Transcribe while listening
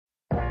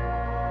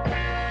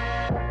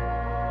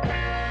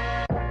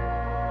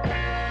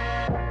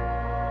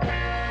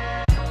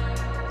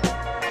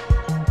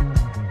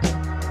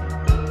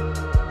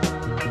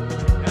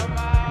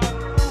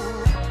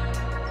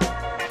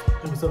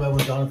What's up,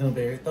 everyone? Jonathan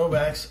Barry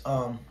Throwbacks.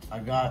 I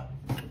got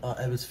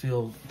Ebbets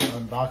Field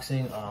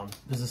unboxing.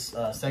 This is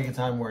second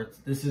time where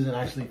this isn't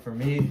actually for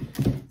me.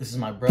 This is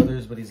my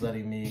brother's, but he's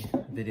letting me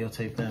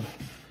videotape them.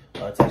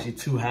 It's actually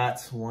two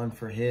hats, one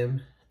for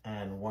him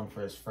and one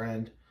for his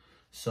friend.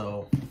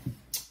 So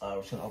we're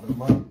just gonna open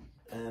them up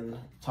and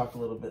talk a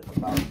little bit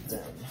about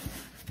them.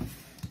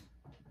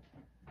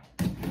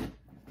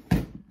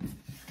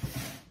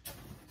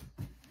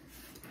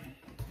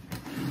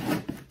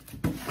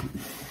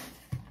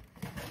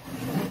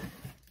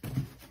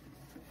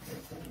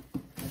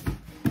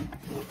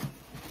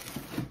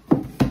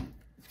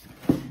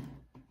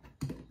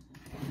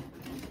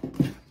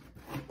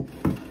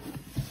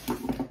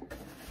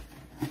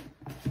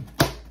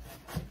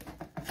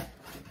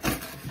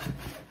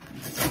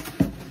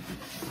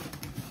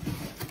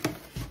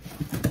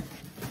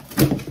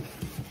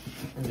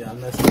 Yeah, I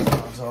messed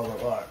this up all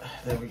up. All right,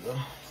 there we go.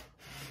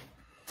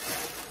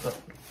 So, it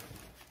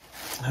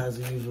has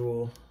the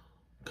usual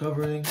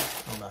covering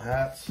on the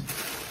hats.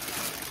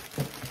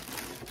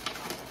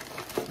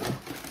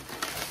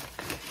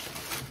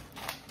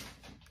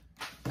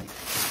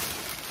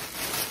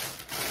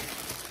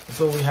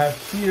 So what we have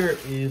here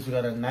is we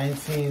got a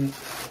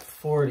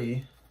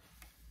 1940.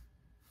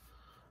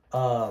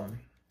 I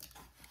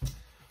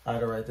had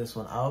to write this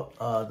one out.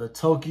 The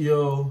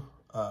Tokyo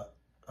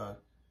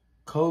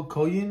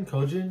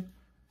Kyojin,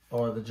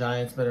 or the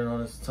Giants, better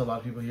known as, to a lot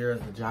of people here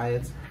as the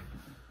Giants.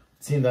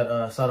 Team that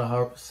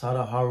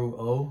Sadaharu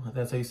Oh, I think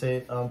that's how you say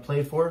it,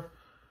 played for,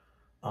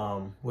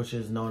 which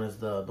is known as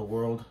the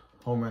world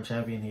home run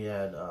champion. He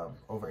had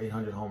over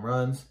 800 home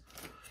runs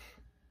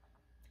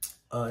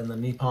in the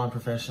Nippon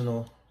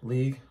Professional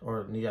League,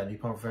 or yeah,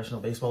 Nippon Professional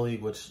Baseball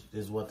League, which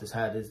is what this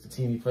hat is, the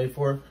team he played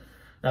for.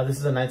 Now this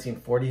is a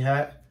 1940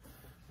 hat,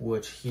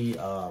 which he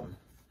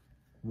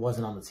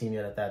wasn't on the team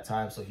yet at that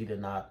time, so he did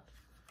not.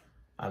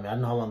 I mean, I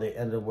don't know how long they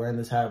ended up wearing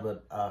this hat,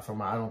 but I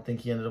don't think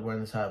he ended up wearing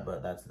this hat,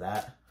 but that's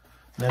that.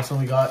 Next one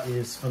we got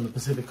is from the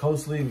Pacific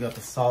Coast League. We got the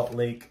Salt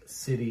Lake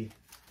City,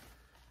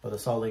 or the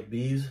Salt Lake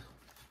Bees.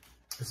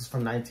 This is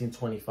from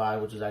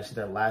 1925, which was actually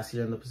their last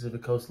year in the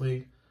Pacific Coast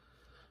League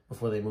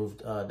before they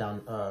moved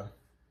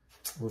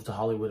moved to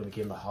Hollywood and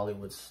became the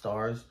Hollywood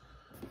Stars.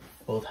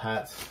 Both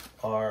hats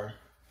are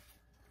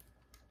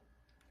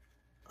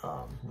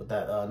with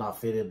that not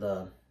fitted,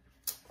 the,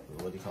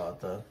 what do you call it,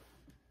 the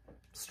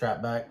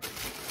strap back.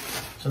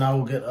 So now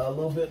we'll get a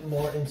little bit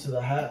more into the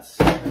hats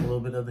and a little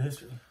bit of the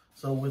history.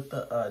 So with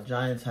the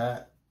Giants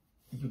hat,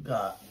 you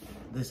got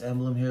this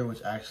emblem here,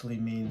 which actually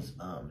means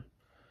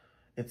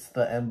it's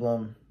the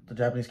emblem, the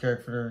Japanese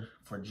character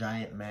for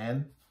giant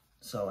man.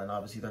 So, and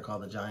obviously they're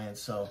called the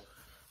Giants, so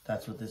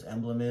that's what this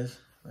emblem is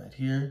right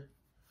here.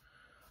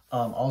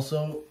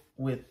 Also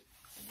with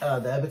the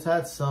Ebbets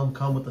hats, some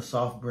come with the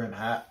soft brim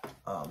hat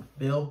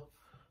bill,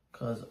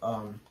 because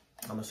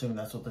I'm assuming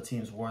that's what the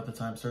teams wore at the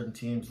time. Certain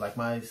teams, like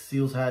my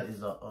Seals hat is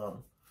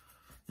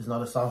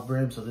not a soft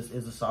brim, so this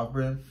is a soft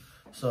brim.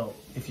 So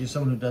if you're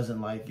someone who doesn't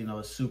like, you know,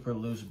 a super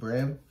loose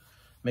brim,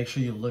 make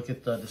sure you look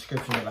at the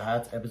description of the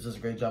hats. Ebbets does a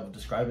great job of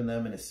describing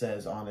them, and it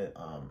says on it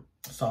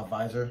soft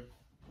visor.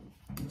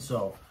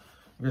 So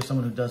if you're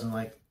someone who doesn't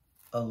like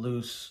a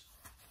loose,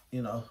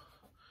 you know,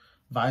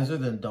 visor,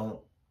 then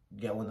don't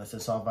get one that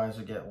says soft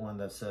visor. Get one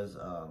that says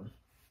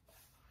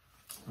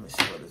let me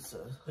see what it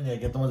says. And yeah,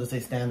 get the ones that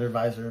say standard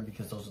visor,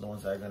 because those are the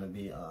ones that are going to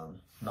be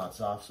not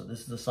soft. So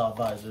this is a soft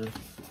visor,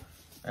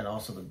 and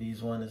also the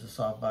Bees one is a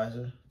soft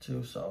visor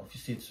too. So if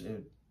you see it's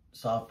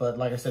soft, but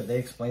like I said, they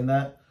explain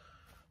that.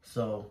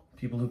 So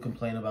people who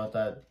complain about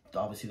that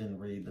obviously didn't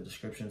read the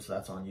description, so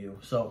that's on you.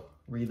 So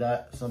read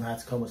that. Some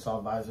hats come with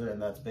soft visor,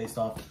 and that's based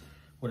off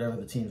whatever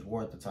the teams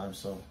wore at the time.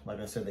 So like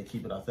I said, they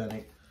keep it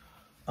authentic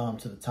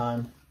to the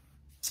time.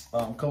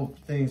 Couple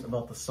things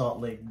about the Salt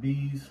Lake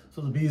Bees.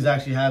 So the Bees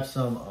actually have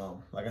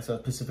some, like I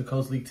said, Pacific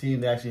Coast League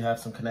team. They actually have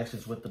some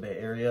connections with the Bay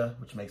Area,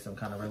 which makes them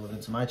kind of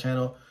relevant to my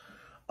channel.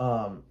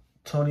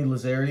 Tony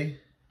Lazzeri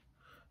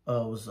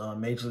was a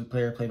major league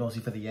player, played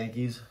mostly for the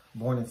Yankees.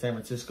 Born in San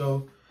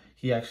Francisco,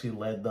 he actually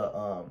led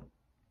the,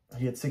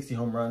 he had 60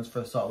 home runs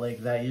for Salt Lake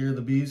that year,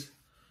 the Bees,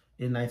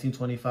 in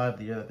 1925,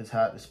 the year that this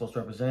hat is supposed to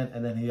represent.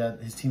 And then he had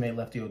his teammate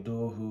Lefty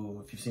O'Doul,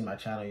 who, if you've seen my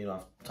channel, you know,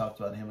 I've talked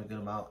about him a good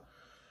amount.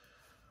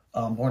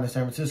 Born in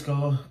San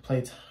Francisco,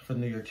 played for the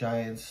New York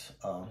Giants.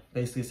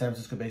 Basically a San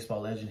Francisco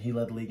baseball legend. He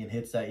led the league in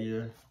hits that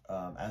year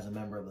as a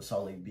member of the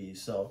Salt Lake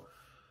Bees. So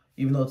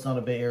even though it's not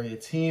a Bay Area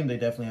team, they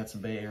definitely had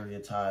some Bay Area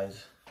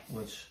ties,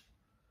 which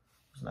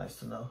was nice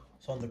to know.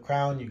 So on the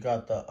crown, you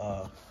got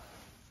the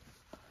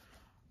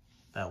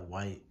that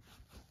white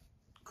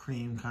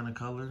cream kind of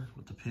color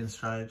with the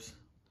pinstripes.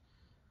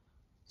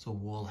 It's a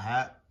wool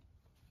hat.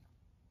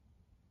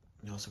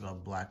 You also got a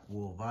black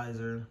wool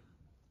visor.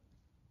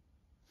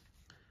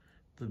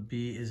 The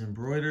B is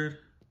embroidered.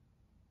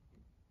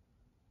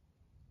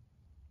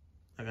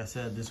 Like I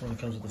said, this one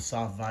comes with a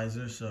soft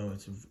visor, so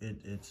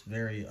it's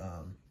very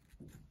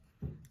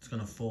it's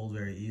gonna fold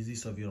very easy.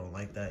 So if you don't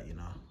like that, you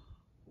know,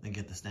 then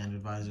get the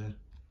standard visor.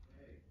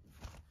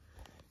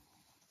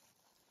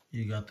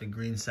 You got the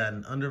green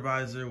satin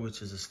undervisor,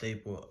 which is a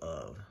staple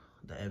of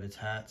the Ebbets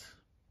hats.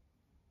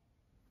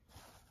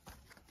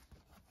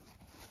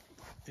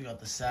 You got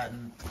the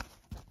satin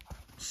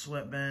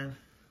sweatband.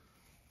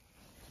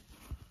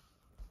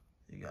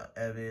 You got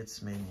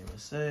Ebbets, made in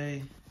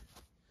USA.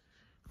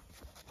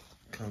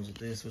 Comes with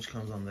this, which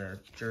comes on their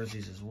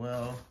jerseys as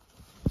well.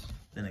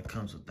 Then it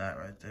comes with that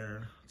right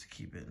there to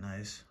keep it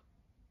nice.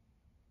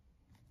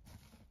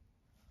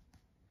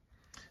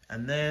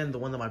 And then the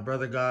one that my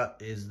brother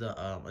got is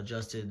the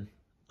adjusted,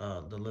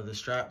 the leather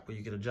strap, where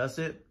you can adjust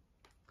it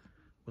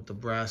with the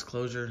brass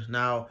closure.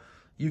 Now,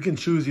 you can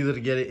choose either to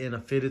get it in a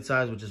fitted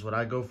size, which is what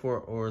I go for,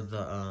 or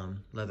the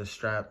leather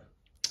strap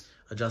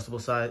adjustable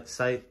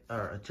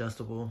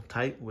adjustable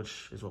type,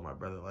 which is what my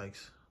brother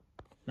likes.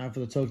 Now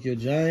for the Tokyo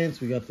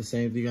Giants, we got the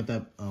same. We got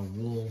that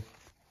wool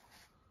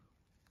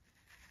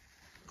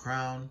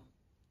crown.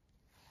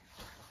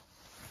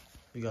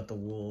 We got the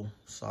wool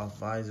soft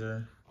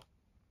visor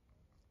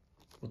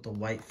with the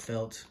white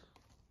felt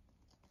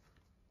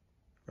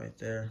right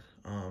there.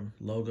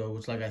 Logo,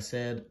 which, like I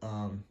said,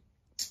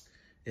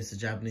 it's a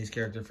Japanese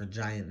character for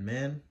giant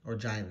men or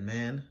giant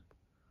man.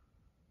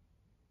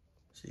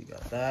 So you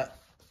got that.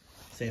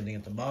 Same thing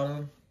at the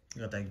bottom.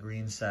 You got that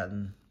green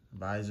satin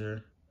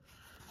visor.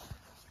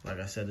 Like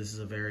I said, this is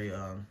a very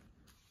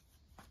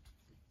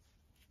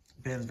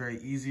bends very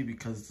easy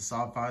because it's a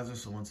soft visor.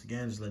 So once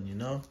again, just letting you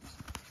know.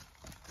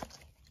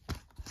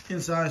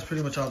 Inside is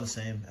pretty much all the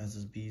same as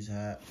this bee's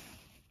hat.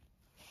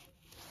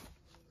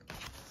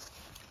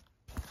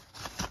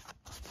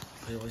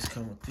 They always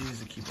come with these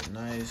to keep it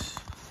nice.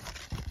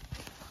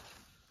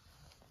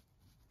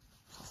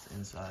 Just the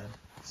inside.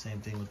 Same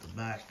thing with the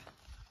back.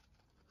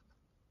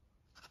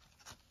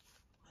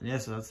 And yeah,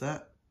 so that's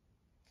that.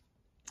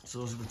 So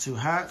those are the two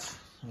hats.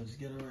 I'll just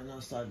get them right now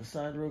side to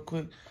side real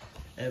quick.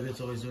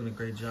 Ebbets always doing a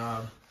great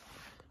job.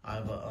 I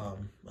have a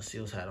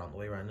Seals hat on the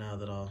way right now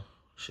that I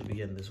should be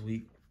getting this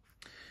week.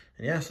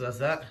 And yeah, so that's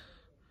that.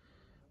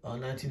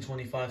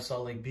 1925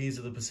 Salt Lake Bees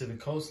of the Pacific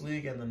Coast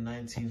League, and the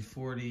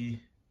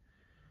 1940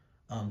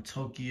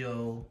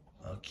 Tokyo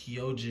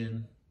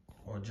Kyojin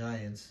or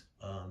Giants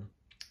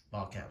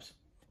ball caps.